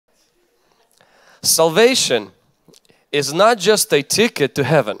Salvation is not just a ticket to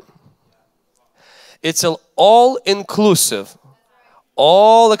heaven. It's an all-inclusive,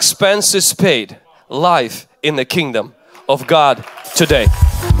 all expenses paid life in the kingdom of God today.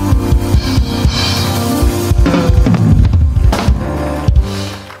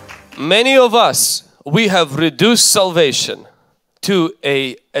 Many of us, we have reduced salvation to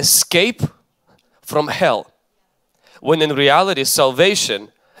a escape from hell, when in reality salvation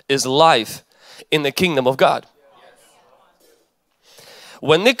is life in the kingdom of God.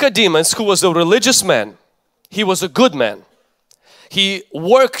 When Nicodemus, who was a religious man, he was a good man. He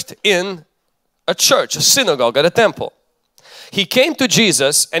worked in a church, a synagogue, at a temple. He came to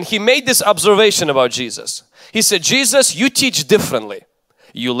Jesus and he made this observation about Jesus. He said, Jesus, you teach differently.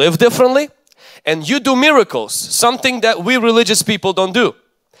 You live differently and you do miracles, something that we religious people don't do.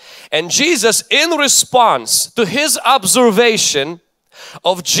 And Jesus, in response to his observation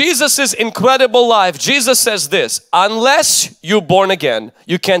of Jesus's incredible life, Jesus says this: unless you're born again,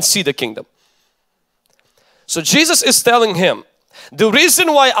 you can't see the kingdom. So Jesus is telling him, the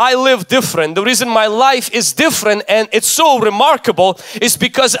reason why I live different, the reason my life is different and it's so remarkable is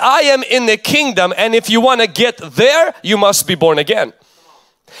because I am in the kingdom, and if you want to get there, you must be born again.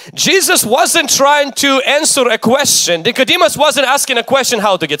 Jesus wasn't trying to answer a question. Nicodemus wasn't asking a question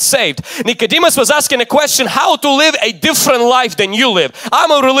how to get saved. Nicodemus was asking a question how to live a different life than you live. I'm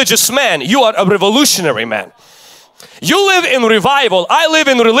a religious man. You are a revolutionary man. You live in revival. I live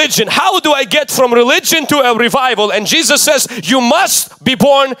in religion. How do I get from religion to a revival? And Jesus says, you must be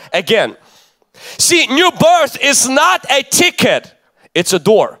born again. See, new birth is not a ticket. It's a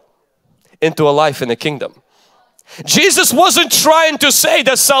door into a life in the kingdom. Jesus wasn't trying to say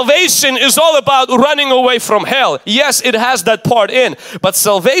that salvation is all about running away from hell. Yes, it has that part in, but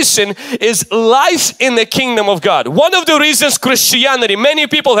salvation is life in the kingdom of God. One of the reasons Christianity, many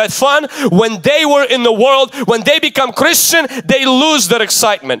people had fun when they were in the world. When they become Christian, they lose their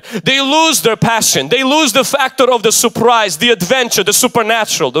excitement. They lose their passion. They lose the factor of the surprise, the adventure, the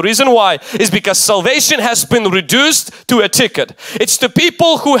supernatural. The reason why is because salvation has been reduced to a ticket. It's the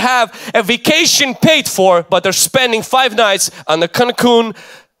people who have a vacation paid for, but they're spending 5 nights on the Cancun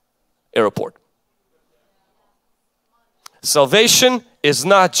airport. Salvation is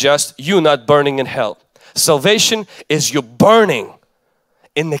not just you not burning in hell. Salvation is you burning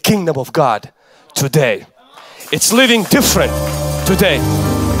in the kingdom of God today. It's living different today.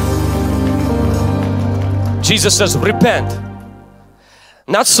 Jesus says, repent.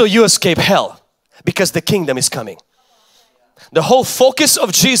 Not so you escape hell, because the kingdom is coming. The whole focus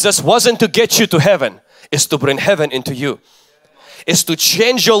of Jesus wasn't to get you to heaven. Is to bring heaven into you. Is to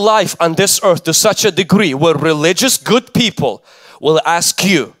change your life on this earth to such a degree where religious good people will ask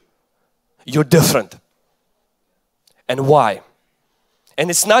you, you're different. And why? And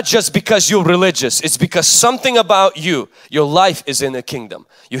it's not just because you're religious. It's because something about you, your life is in the kingdom.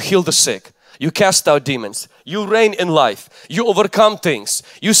 You heal the sick. You cast out demons. You reign in life. You overcome things.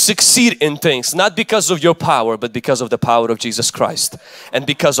 You succeed in things. Not because of your power, but because of the power of Jesus Christ. And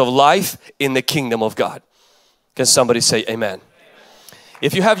because of life in the kingdom of God. Can somebody say amen?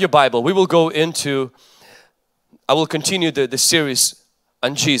 If you have your Bible, we will go into, I will continue the series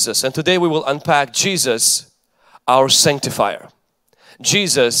on Jesus. And today we will unpack Jesus, our sanctifier.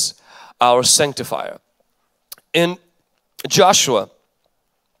 Jesus, our sanctifier. In Joshua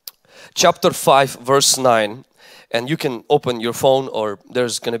chapter 5 verse 9, and you can open your phone or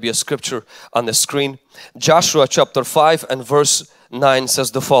there's going to be a scripture on the screen. Joshua chapter 5 and verse 9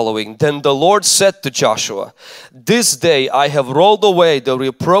 says the following: Then the Lord said to Joshua, this day I have rolled away the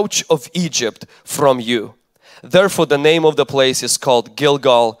reproach of Egypt from you. Therefore the name of the place is called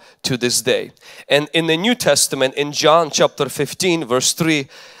Gilgal to this day. And in the New Testament, in John chapter 15 verse 3,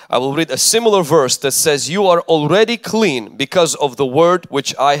 I will read a similar verse that says, you are already clean because of the word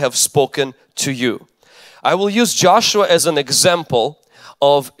which I have spoken to you. I will use Joshua as an example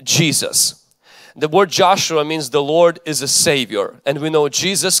of Jesus. The word Joshua means the Lord is a Savior, and we know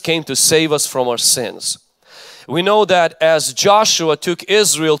Jesus came to save us from our sins. We know that as Joshua took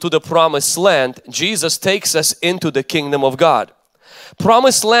Israel to the promised land, Jesus takes us into the kingdom of God.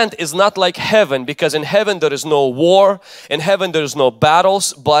 Promised land is not like heaven, because in heaven there is no war, in heaven there is no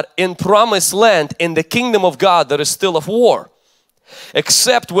battles, but in promised land, in the kingdom of God, there is still a war.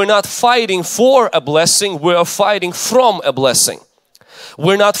 Except we're not fighting for a blessing, we are fighting from a blessing.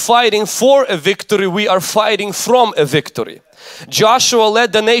 We're not fighting for a victory, we are fighting from a victory. Joshua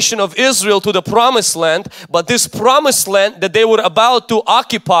led the nation of Israel to the promised land, but this promised land that they were about to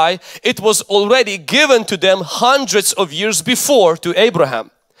occupy, it was already given to them hundreds of years before to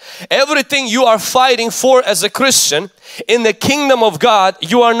Abraham. Everything you are fighting for as a Christian in the kingdom of God,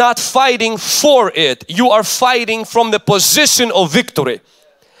 you are not fighting for it. You are fighting from the position of victory.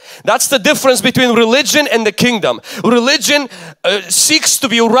 That's the difference between religion and the kingdom. Religion seeks to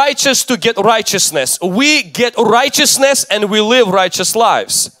be righteous to get righteousness. We get righteousness and we live righteous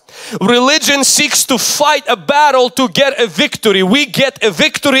lives. Religion seeks to fight a battle to get a victory. We get a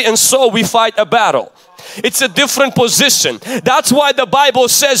victory and so we fight a battle. It's a different position. That's why the Bible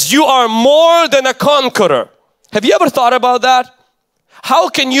says you are more than a conqueror. Have you ever thought about that? How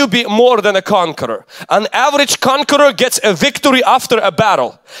can you be more than a conqueror? An average conqueror gets a victory after a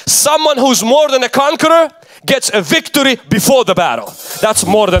battle. Someone who's more than a conqueror gets a victory before the battle. That's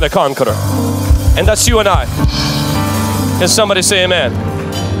more than a conqueror. And that's you and I. Can somebody say amen?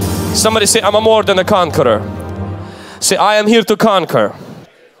 Somebody say, I'm a more than a conqueror. Say, I am here to conquer.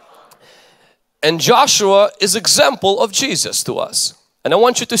 And Joshua is example of Jesus to us. And I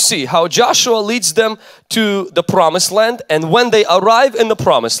want you to see how Joshua leads them to the promised land. And when they arrive in the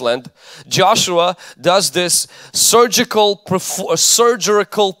promised land, Joshua does this surgical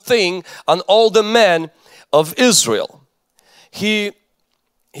thing on all the men of Israel. He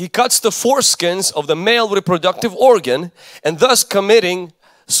cuts the foreskins of the male reproductive organ and thus committing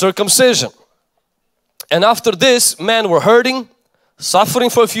circumcision. And after this, men were hurting, suffering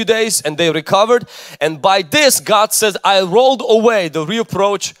for a few days, and they recovered. And by this, God says, I rolled away the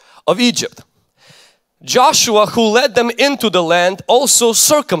reproach of Egypt. Joshua, who led them into the land, also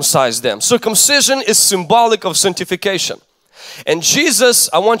circumcised them. Circumcision is symbolic of sanctification. And Jesus,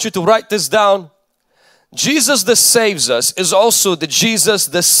 I want you to write this down. Jesus that saves us is also the Jesus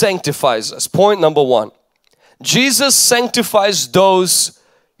that sanctifies us. Point number one. Jesus sanctifies those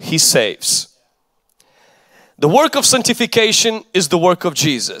He saves. The work of sanctification is the work of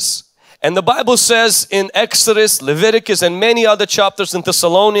Jesus. And the Bible says in Exodus, Leviticus and many other chapters in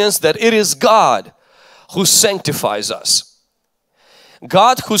Thessalonians that it is God who sanctifies us.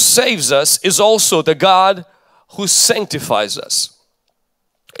 God who saves us is also the God who sanctifies us.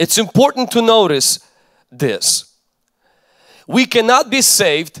 It's important to notice this. We cannot be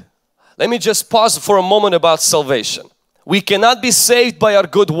saved. Let me just pause for a moment about salvation. We cannot be saved by our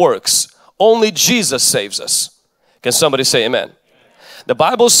good works. Only Jesus saves us. Can somebody say amen? The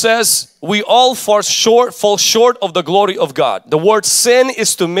Bible says we all fall short of the glory of God. The word sin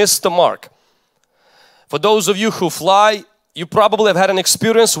is to miss the mark. For those of you who fly, you probably have had an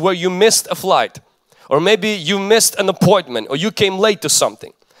experience where you missed a flight, or maybe you missed an appointment, or you came late to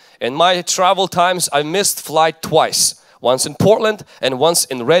something. In my travel times, I missed flight twice. Once in Portland and once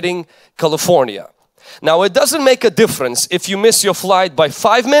in Redding, California. Now it doesn't make a difference if you miss your flight by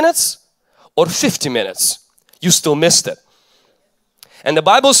 5 minutes or 50 minutes. You still missed it. And the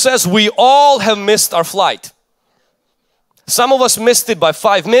Bible says we all have missed our flight. Some of us missed it by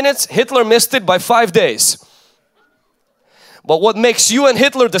 5 minutes. Hitler missed it by 5 days. But what makes you and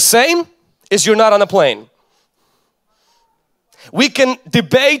Hitler the same is you're not on a plane. We can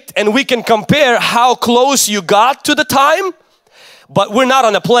debate and we can compare how close you got to the time, but we're not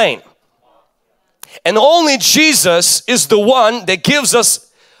on a plane. And only Jesus is the one that gives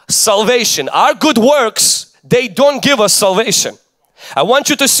us salvation. Our good works, they don't give us salvation. I want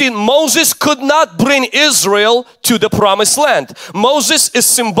you to see Moses could not bring Israel to the promised land. Moses is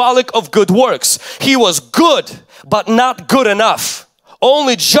symbolic of good works. He was good, but not good enough.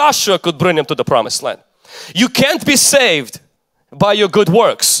 Only Joshua could bring him to the promised land. You can't be saved by your good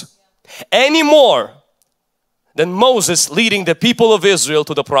works any more than Moses leading the people of Israel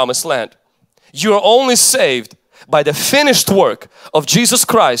to the promised land. You are only saved by the finished work of Jesus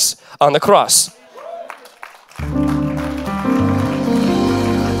Christ on the cross.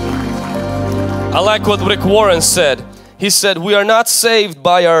 I like what Rick Warren said. He said, we are not saved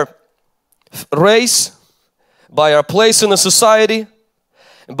by our race, by our place in the society,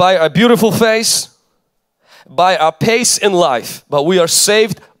 by our beautiful face, by our pace in life, but we are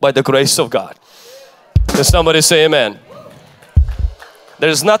saved by the grace of God. Can somebody say amen? There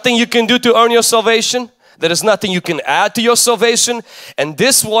is nothing you can do to earn your salvation. There is nothing you can add to your salvation. And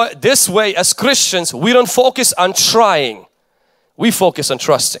this way as Christians, we don't focus on trying. We focus on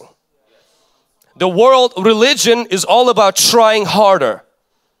trusting. The world religion is all about trying harder.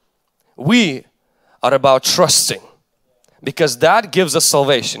 We are about trusting, because that gives us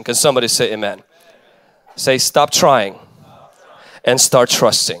salvation. Can somebody say amen? Say, stop trying and start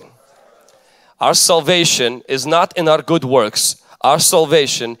trusting. Our salvation is not in our good works. Our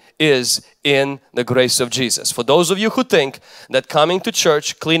salvation is in the grace of Jesus. For those of you who think that coming to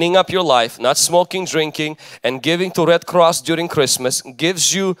church, cleaning up your life, not smoking, drinking, and giving to Red Cross during Christmas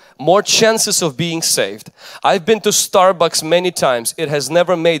gives you more chances of being saved. I've been to Starbucks many times. It has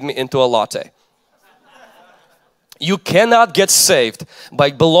never made me into a latte. You cannot get saved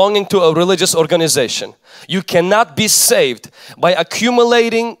by belonging to a religious organization. You cannot be saved by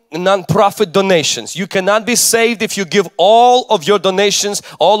accumulating non-profit donations. You cannot be saved if you give all of your donations,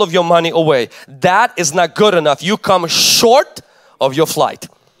 all of your money away. That is not good enough. You come short of your flight.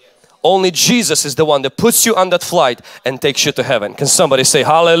 Only Jesus is the one that puts you on that flight and takes you to heaven. Can somebody say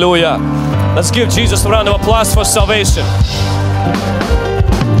hallelujah? Let's give Jesus a round of applause for salvation.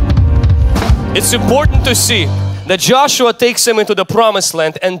 It's important to see that Joshua takes him into the promised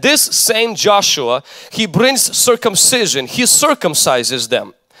land, and this same Joshua, he brings circumcision, he circumcises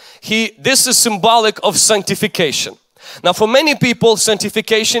them. This is symbolic of sanctification. Now for many people,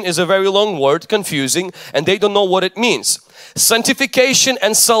 sanctification is a very long word, confusing, and they don't know what it means. Sanctification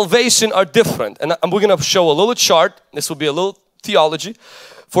and salvation are different, and we're going to show a little chart. This will be a little theology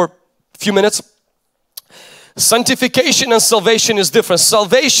for a few minutes. Sanctification and salvation is different.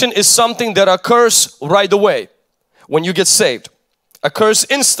 Salvation is something that occurs right away. When you get saved, occurs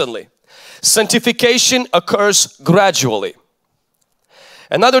instantly. Sanctification occurs gradually.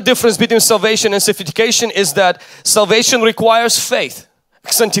 Another difference between salvation and sanctification is that salvation requires faith.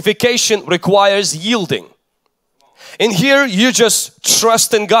 Sanctification requires yielding. In here, you just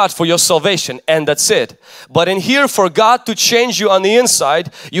trust in God for your salvation and that's it. But in here, for God to change you on the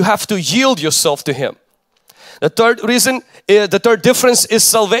inside, you have to yield yourself to Him. The third difference is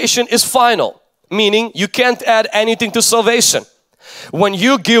salvation is final. Meaning you can't add anything to salvation. When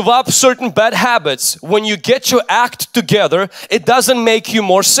you give up certain bad habits, when you get your act together, it doesn't make you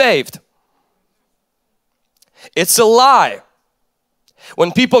more saved. It's a lie.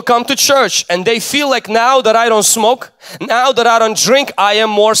 When people come to church and they feel like now that I don't smoke, now that I don't drink, I am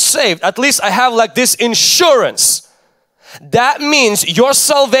more saved. At least I have like this insurance. That means your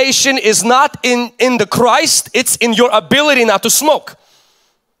salvation is not in the Christ, it's in your ability not to smoke.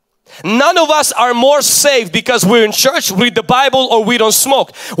 None of us are more saved because we're in church, read the Bible, or we don't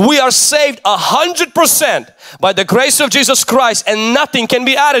smoke. We are saved 100% by the grace of Jesus Christ, and nothing can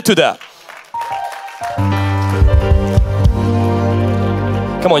be added to that.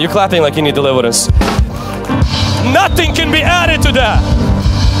 Come on, you're clapping like you need deliverance. Nothing can be added to that.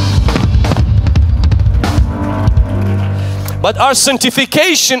 But our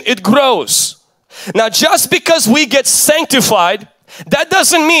sanctification, it grows. Now just because we get sanctified, that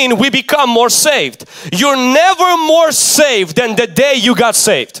doesn't mean we become more saved. You're never more saved than the day you got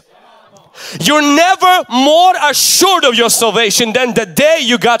saved. You're never more assured of your salvation than the day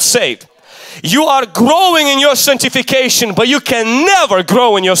you got saved. You are growing in your sanctification, but you can never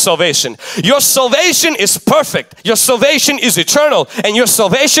grow in your salvation. Your salvation is perfect. Your salvation is eternal, and your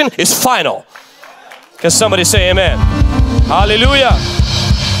salvation is final. Can somebody say amen? Hallelujah.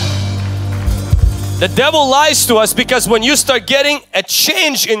 The devil lies to us because when you start getting a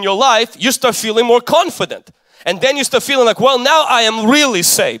change in your life, you start feeling more confident. And then you start feeling like, well, now I am really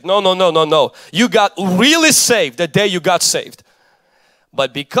saved. No. You got really saved the day you got saved.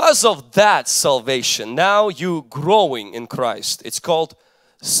 But because of that salvation, now you growing in Christ. It's called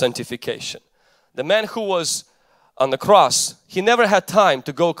sanctification. The man who was on the cross, he never had time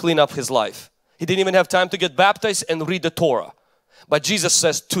to go clean up his life. He didn't even have time to get baptized and read the Torah. But Jesus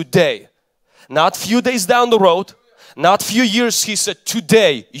says, today, not few days down the road, not few years, He said,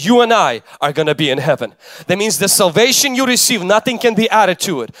 today you and I are going to be in heaven. That means the salvation you receive, nothing can be added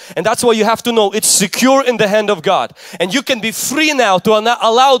to it. And that's why you have to know it's secure in the hand of God. And you can be free now to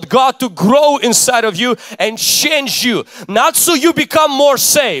allow God to grow inside of you and change you. Not so you become more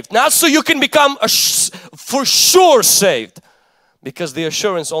saved, not so you can become for sure saved. Because the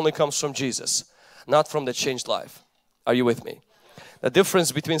assurance only comes from Jesus, not from the changed life. Are you with me? The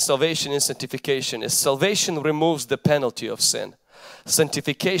difference between salvation and sanctification is salvation removes the penalty of sin.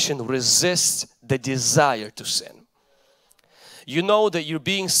 Sanctification resists the desire to sin. You know that you're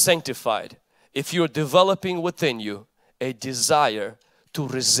being sanctified if you're developing within you a desire to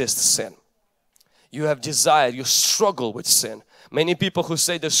resist sin. You have desire, you struggle with sin. Many people who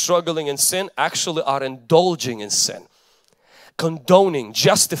say they're struggling in sin actually are indulging in sin. Condoning,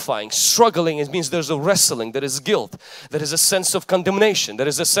 justifying, struggling, it means there's a wrestling, there is guilt, there is a sense of condemnation, there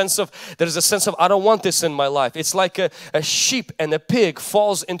is a sense of I don't want this in my life. It's like a sheep and a pig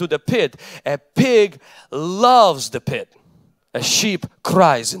falls into the pit. A pig loves the pit. A sheep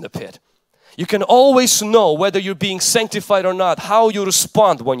cries in the pit. You can always know whether you're being sanctified or not, how you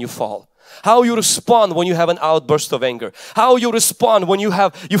respond when you fall. How you respond when you have an outburst of anger. How you respond when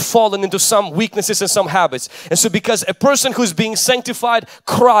you've fallen into some weaknesses and some habits. And so because a person who's being sanctified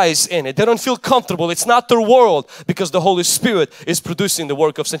cries in it. They don't feel comfortable. It's not their world because the Holy Spirit is producing the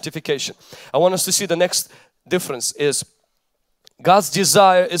work of sanctification. I want us to see the next difference is God's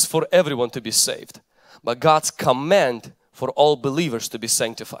desire is for everyone to be saved. But God's command for all believers to be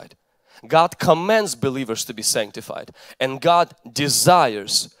sanctified. God commands believers to be sanctified. And God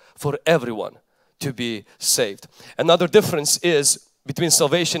desires for everyone to be saved. Another difference is between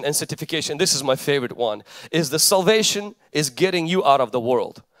salvation and sanctification. This is my favorite one. Is the salvation is getting you out of the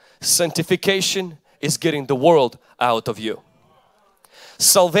world. Sanctification is getting the world out of you.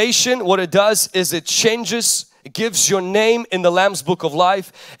 Salvation, what it does is it changes, it gives your name in the Lamb's Book of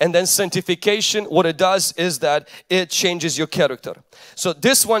Life. And then sanctification, what it does is that it changes your character. So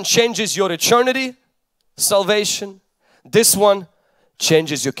this one changes your eternity, salvation. This one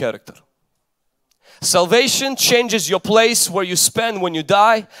changes your character. Salvation changes your place where you spend when you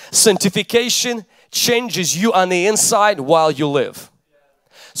die. Sanctification changes you on the inside while you live.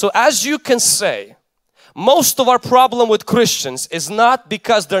 So as you can say, most of our problem with Christians is not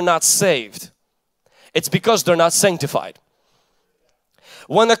because they're not saved. It's because they're not sanctified.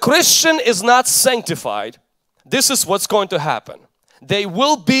 When a Christian is not sanctified, this is what's going to happen. They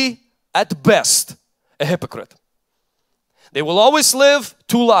will be at best a hypocrite. They will always live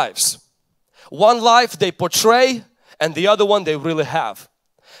two lives. One life they portray and the other one they really have.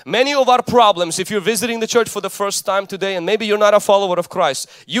 Many of our problems, if you're visiting the church for the first time today and maybe you're not a follower of Christ,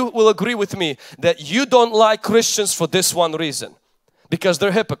 you will agree with me that you don't like Christians for this one reason. Because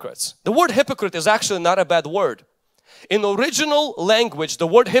they're hypocrites. The word hypocrite is actually not a bad word. In original language, the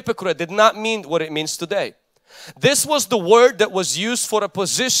word hypocrite did not mean what it means today. This was the word that was used for a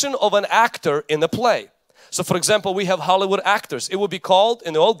position of an actor in a play. So for example, we have Hollywood actors. It would be called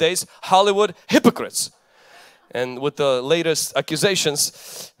in the old days Hollywood hypocrites. And with the latest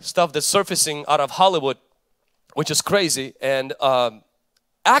accusations, stuff that's surfacing out of Hollywood, which is crazy. And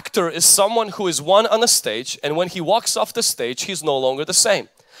actor is someone who is one on a stage, and when he walks off the stage, he's no longer the same.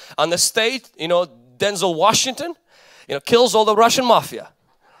 On the stage, you know, Denzel Washington, you know, kills all the Russian mafia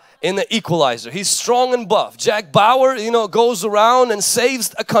in The Equalizer. He's strong and buff. Jack Bauer, you know, goes around and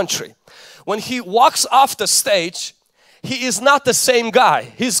saves a country. When he walks off the stage, he is not the same guy.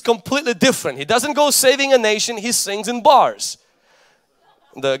 He's completely different. He doesn't go saving a nation, he sings in bars.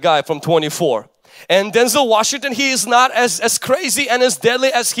 The guy from 24. And Denzel Washington, he is not as crazy and as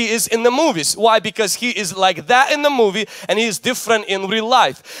deadly as he is in the movies. Why? Because he is like that in the movie and he is different in real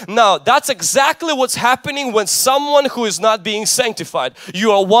life. Now, that's exactly what's happening when someone who is not being sanctified.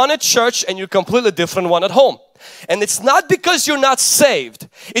 You are one at church and you're completely different one at home. And it's not because you're not saved.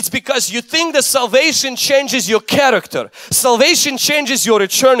 It's because you think that salvation changes your character. Salvation changes your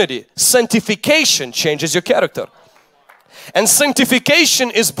eternity. Sanctification changes your character. And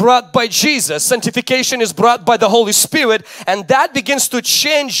sanctification is brought by Jesus. Sanctification is brought by the Holy Spirit, and that begins to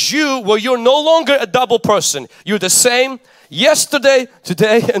change you where you're no longer a double person. You're the same yesterday,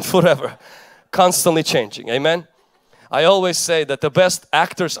 today and forever. Constantly changing. Amen. I always say that the best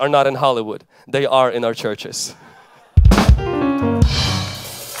actors are not in Hollywood. They are in our churches.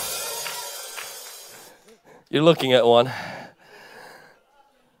 You're looking at one.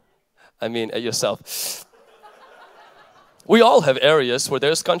 I mean at yourself. We all have areas where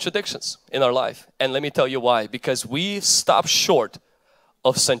there's contradictions in our life. And let me tell you why. Because we stop short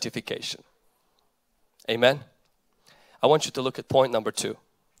of sanctification. Amen. I want you to look at point number 2.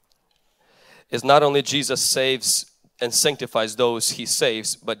 Is not only Jesus saves and sanctifies those He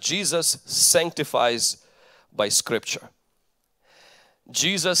saves, but Jesus sanctifies by Scripture.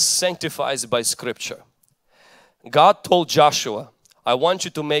 Jesus sanctifies by Scripture. God told Joshua, I want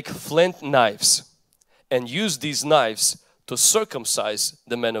you to make flint knives and use these knives to circumcise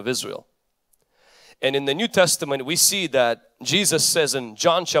the men of Israel. And in the New Testament we see that Jesus says in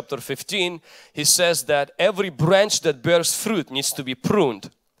John chapter 15, He says that every branch that bears fruit needs to be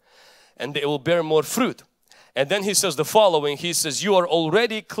pruned and they will bear more fruit. And then He says the following, He says, you are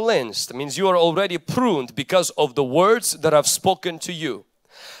already cleansed. It means you are already pruned because of the words that I've spoken to you.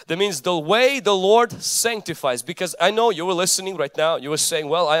 That means the way the Lord sanctifies, because I know you were listening right now, you were saying,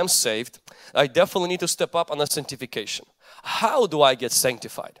 well, I am saved. I definitely need to step up on the sanctification. How do I get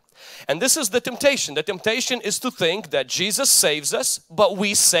sanctified? And this is the temptation. The temptation is to think that Jesus saves us, but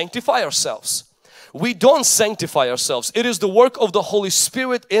we sanctify ourselves. We don't sanctify ourselves. It is the work of the Holy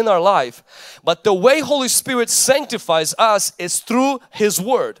Spirit in our life. But the way Holy Spirit sanctifies us is through His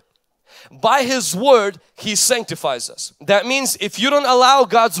Word. By His Word, He sanctifies us. That means if you don't allow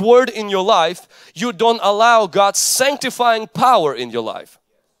God's Word in your life, you don't allow God's sanctifying power in your life.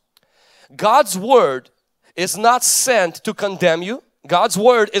 God's word is not sent to condemn you. God's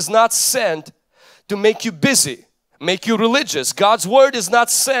word is not sent to make you busy, make you religious. God's word is not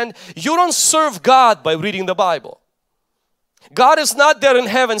sent. You don't serve God by reading the Bible. God is not there in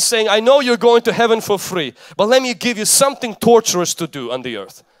heaven saying, I know you're going to heaven for free, but let me give you something torturous to do on the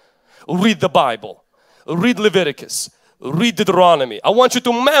earth. Read the Bible. Read Leviticus. Read Deuteronomy. I want you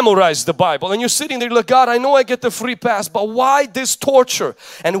to memorize the Bible. And you're sitting there like, God, I know I get the free pass, but why this torture?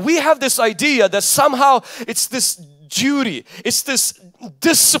 And we have this idea that somehow it's this duty, it's this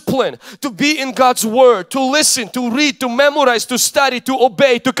discipline to be in God's word, to listen, to read, to memorize, to study, to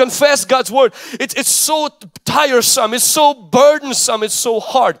obey, to confess God's word. It's so tiresome, it's so burdensome, it's so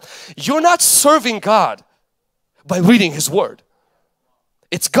hard. You're not serving God by reading His word.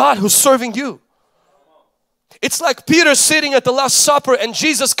 It's God who's serving you. It's like Peter sitting at the Last Supper and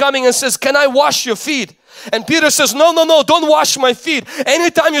Jesus coming and says, can I wash your feet? And Peter says, no, no, no, don't wash my feet.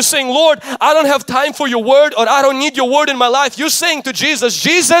 Anytime you're saying, Lord, I don't have time for your word, or I don't need your word in my life, you're saying to Jesus,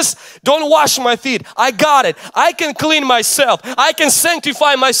 Jesus, don't wash my feet. I got it. I can clean myself. I can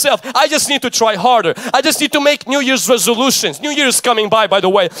sanctify myself. I just need to try harder. I just need to make New Year's resolutions. New Year is coming by the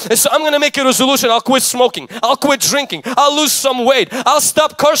way. And so I'm going to make a resolution. I'll quit smoking. I'll quit drinking. I'll lose some weight. I'll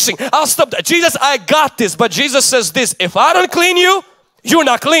stop cursing. I'll stop that. Jesus, I got this. But Jesus says this, if I don't clean you, you're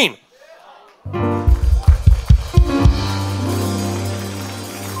not clean.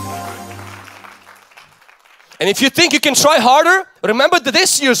 And if you think you can try harder, remember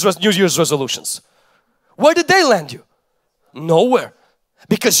this year's New Year's resolutions. Where did they land you? Nowhere.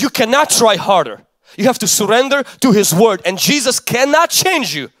 Because you cannot try harder. You have to surrender to His word. And Jesus cannot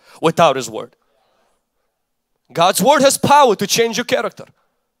change you without His word. God's word has power to change your character.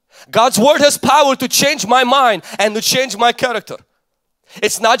 God's word has power to change my mind and to change my character.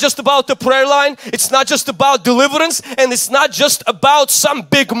 It's not just about the prayer line, it's not just about deliverance, and it's not just about some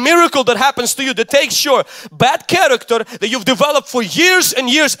big miracle that happens to you that takes your bad character that you've developed for years and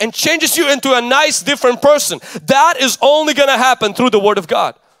years and changes you into a nice different person. That is only going to happen through the Word of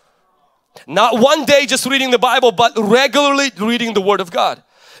God. Not one day just reading the Bible, but regularly reading the Word of God.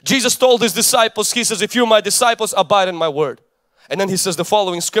 Jesus told His disciples, He says, if you're my disciples, abide in my word. And then He says the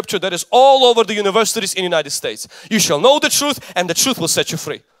following scripture that is all over the universities in the United States. You shall know the truth and the truth will set you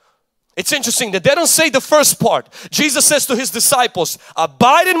free. It's interesting that they don't say the first part. Jesus says to His disciples,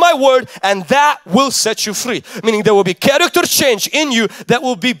 abide in my word and that will set you free. Meaning there will be character change in you that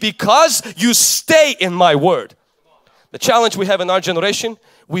will be because you stay in my word. The challenge we have in our generation,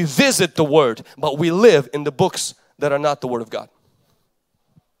 we visit the word but we live in the books that are not the word of God.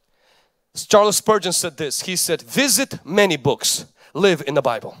 Charles Spurgeon said this, he said, visit many books, live in the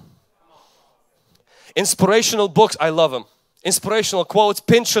Bible. Inspirational books, I love them. Inspirational quotes,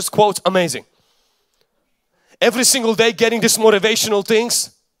 Pinterest quotes, amazing. Every single day getting these motivational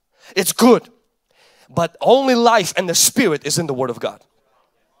things, it's good. But only life and the Spirit is in the Word of God.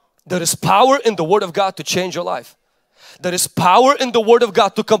 There is power in the Word of God to change your life. There is power in the Word of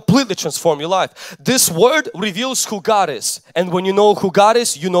God to completely transform your life. This Word reveals who God is. And when you know who God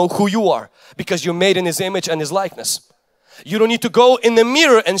is, you know who you are. Because you're made in His image and His likeness. You don't need to go in the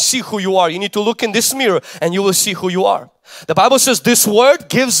mirror and see who you are. You need to look in this mirror and you will see who you are. The Bible says this Word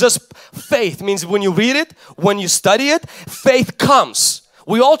gives us faith. It means when you read it, when you study it, faith comes.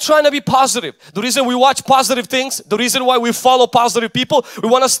 We're all trying to be positive. The reason we watch positive things, the reason why we follow positive people, we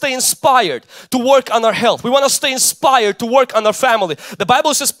want to stay inspired to work on our health. We want to stay inspired to work on our family. The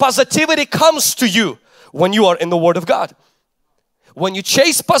Bible says positivity comes to you when you are in the Word of God. When you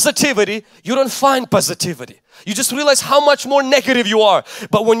chase positivity, you don't find positivity. You just realize how much more negative you are.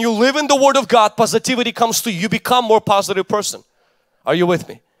 But when you live in the Word of God, positivity comes to you. You become a more positive person. Are you with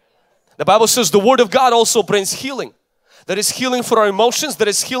me? The Bible says the Word of God also brings healing. There is healing for our emotions. There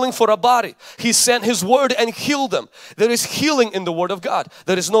is healing for our body. He sent His word and healed them. There is healing in the Word of God.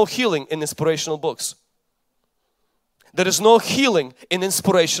 There is no healing in inspirational books. There is no healing in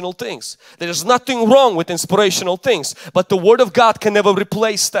inspirational things. There is nothing wrong with inspirational things. But the Word of God can never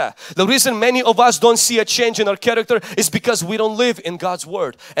replace that. The reason many of us don't see a change in our character is because we don't live in God's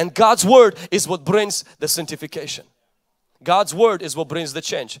Word. And God's Word is what brings the sanctification. God's Word is what brings the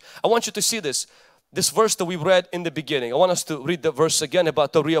change. I want you to see this. This verse that we read in the beginning. I want us to read the verse again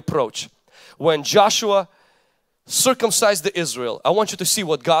about the reapproach. When Joshua circumcised the Israel, I want you to see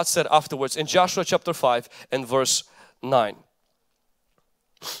what God said afterwards in Joshua chapter 5 and verse 9.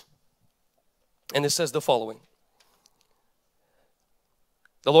 And it says the following.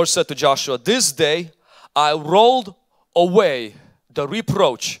 The Lord said to Joshua, this day I rolled away the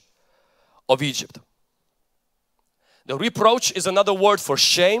reproach of Egypt. The reproach is another word for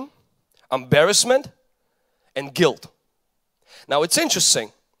shame, embarrassment and guilt. Now it's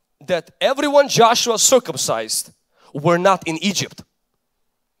interesting that everyone Joshua circumcised were not in Egypt.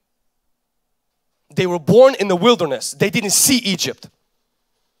 They were born in the wilderness. They didn't see Egypt.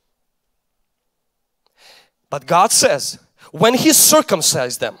 But God says, when He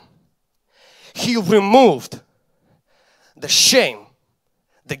circumcised them, He removed the shame,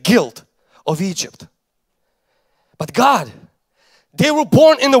 the guilt of Egypt. But God, they were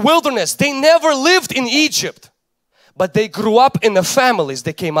born in the wilderness. They never lived in Egypt. But they grew up in the families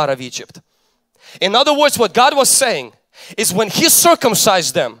that came out of Egypt. In other words, what God was saying is when He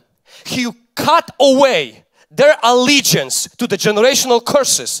circumcised them, He cut away their allegiance to the generational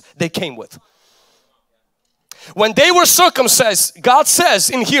curses they came with. When they were circumcised, God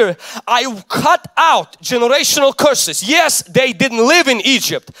says in here, I cut out generational curses. Yes, they didn't live in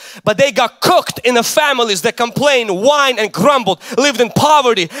Egypt, but they got cooked in the families that complained, whined and grumbled, lived in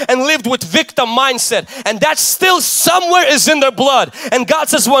poverty and lived with victim mindset. And that still somewhere is in their blood. And God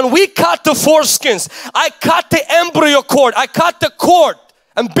says, when we cut the foreskins, I cut the embryo cord, I cut the cord,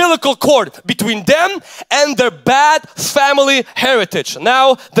 umbilical cord between them and their bad family heritage.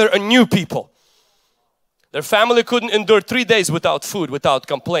 Now they're a new people. Their family couldn't endure 3 days without food, without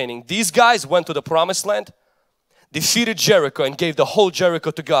complaining. These guys went to the promised land, defeated Jericho and gave the whole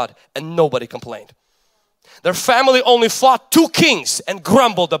Jericho to God, and nobody complained. Their family only fought 2 kings and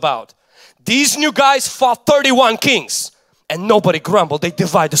grumbled about. These new guys fought 31 kings and nobody grumbled. They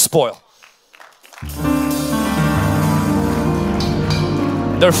divide the spoil.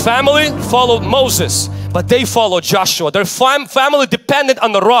 Their family followed Moses, but they followed Joshua. Their family depended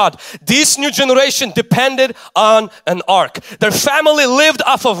on the rod. This new generation depended on an ark. Their family lived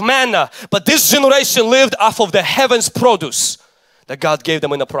off of manna, but this generation lived off of the heavens produce that God gave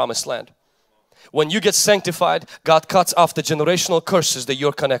them in the promised land. When you get sanctified, God cuts off the generational curses that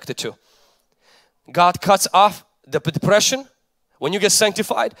you're connected to. God cuts off the depression. When you get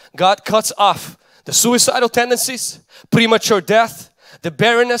sanctified, God cuts off the suicidal tendencies, premature death, the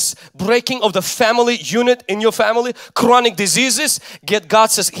barrenness, breaking of the family unit in your family, chronic diseases.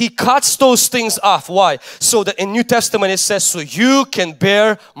 God says He cuts those things off. Why? So that in New Testament it says, so you can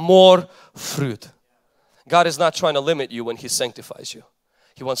bear more fruit. God is not trying to limit you when He sanctifies you.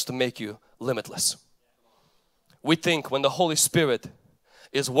 He wants to make you limitless. We think when the Holy Spirit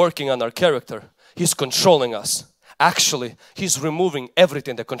is working on our character, He's controlling us. Actually, He's removing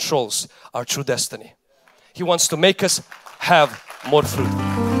everything that controls our true destiny. He wants to make us have more fruit.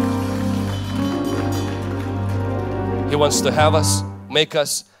 He wants to have us, make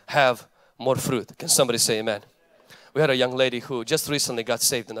us have more fruit. Can somebody say amen? We had a young lady who just recently got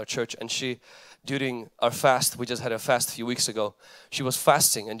saved in our church, and she, during our fast, we just had a fast a few weeks ago, she was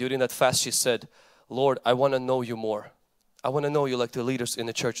fasting, and during that fast she said, Lord, I want to know you more. I want to know you like the leaders in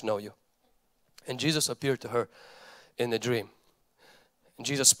the church know you. And Jesus appeared to her in a dream. And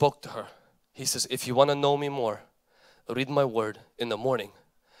Jesus spoke to her. He says, if you want to know me more, read my word in the morning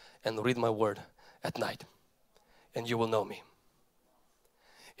and read my word at night, and you will know me.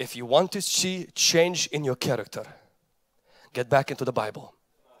 If you want to see change in your character, get back into the Bible.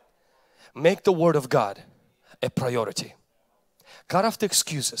 Make the Word of God a priority. Cut off the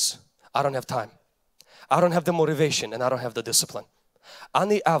excuses. I don't have time. I don't have the motivation, and I don't have the discipline. On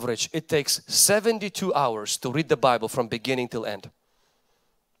the average, it takes 72 hours to read the Bible from beginning till end.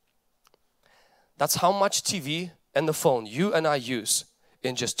 That's how much TV and the phone you and I use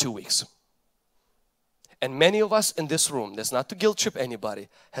in just 2 weeks. And many of us in this room, that's not to guilt trip anybody,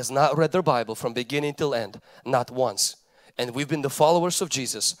 has not read their Bible from beginning till end, not once. And we've been the followers of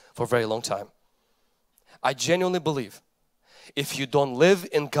Jesus for a very long time. I genuinely believe if you don't live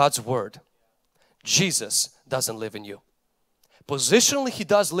in God's Word, Jesus doesn't live in you. Positionally, He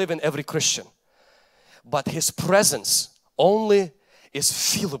does live in every Christian, but His presence only is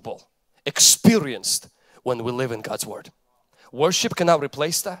feelable, experienced when we live in God's Word. Worship cannot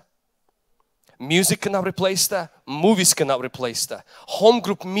replace that. Music cannot replace that. Movies cannot replace that. Home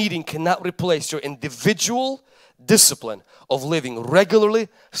group meeting cannot replace your individual discipline of living regularly,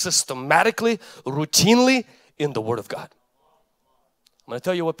 systematically, routinely in the Word of God. I'm going to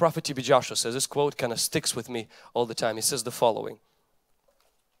tell you what Prophet T.B. Joshua says. This quote kind of sticks with me all the time. He says the following.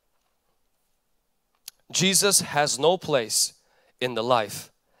 Jesus has no place in the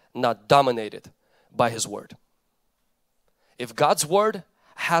life not dominated by His Word. If God's Word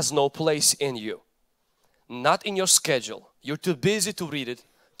has no place in you, not in your schedule, you're too busy to read it,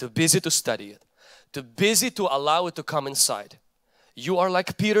 too busy to study it, too busy to allow it to come inside. You are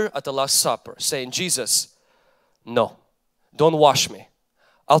like Peter at the Last Supper saying, Jesus, no, don't wash me.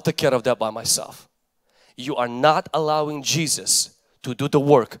 I'll take care of that by myself. You are not allowing Jesus to do the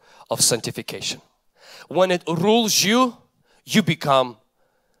work of sanctification. When it rules you, you become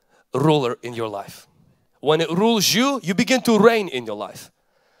ruler in your life. When it rules you, you begin to reign in your life.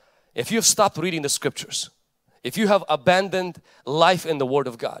 If you've stopped reading the scriptures, if you have abandoned life in the Word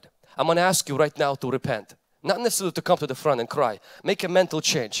of God, I'm going to ask you right now to repent. Not necessarily to come to the front and cry. Make a mental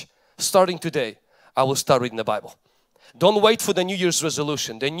change. Starting today, I will start reading the Bible. Don't wait for the New Year's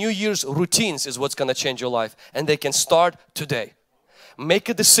resolution. The New Year's routines is what's going to change your life, and they can start today. Make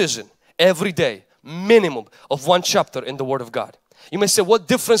a decision every day, minimum of 1 chapter in the Word of God. You may say, what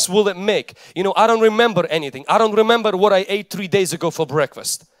difference will it make? You know, I don't remember anything. I don't remember what I ate 3 days ago for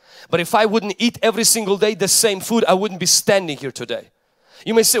breakfast. But if I wouldn't eat every single day the same food, I wouldn't be standing here today.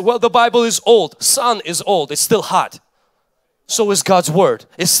 You may say, well, the Bible is old. Sun is old. It's still hot. So is God's Word.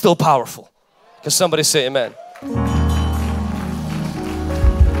 It's still powerful. Can somebody say amen?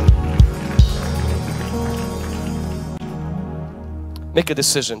 Make a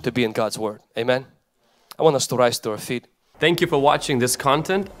decision to be in God's Word. Amen. I want us to rise to our feet. Thank you for watching this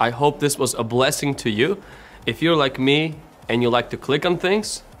content. I hope this was a blessing to you. If you're like me and you like to click on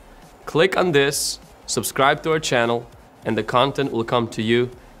things, click on this, subscribe to our channel, and the content will come to you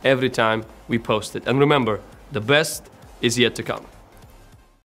every time we post it. And remember, the best is yet to come.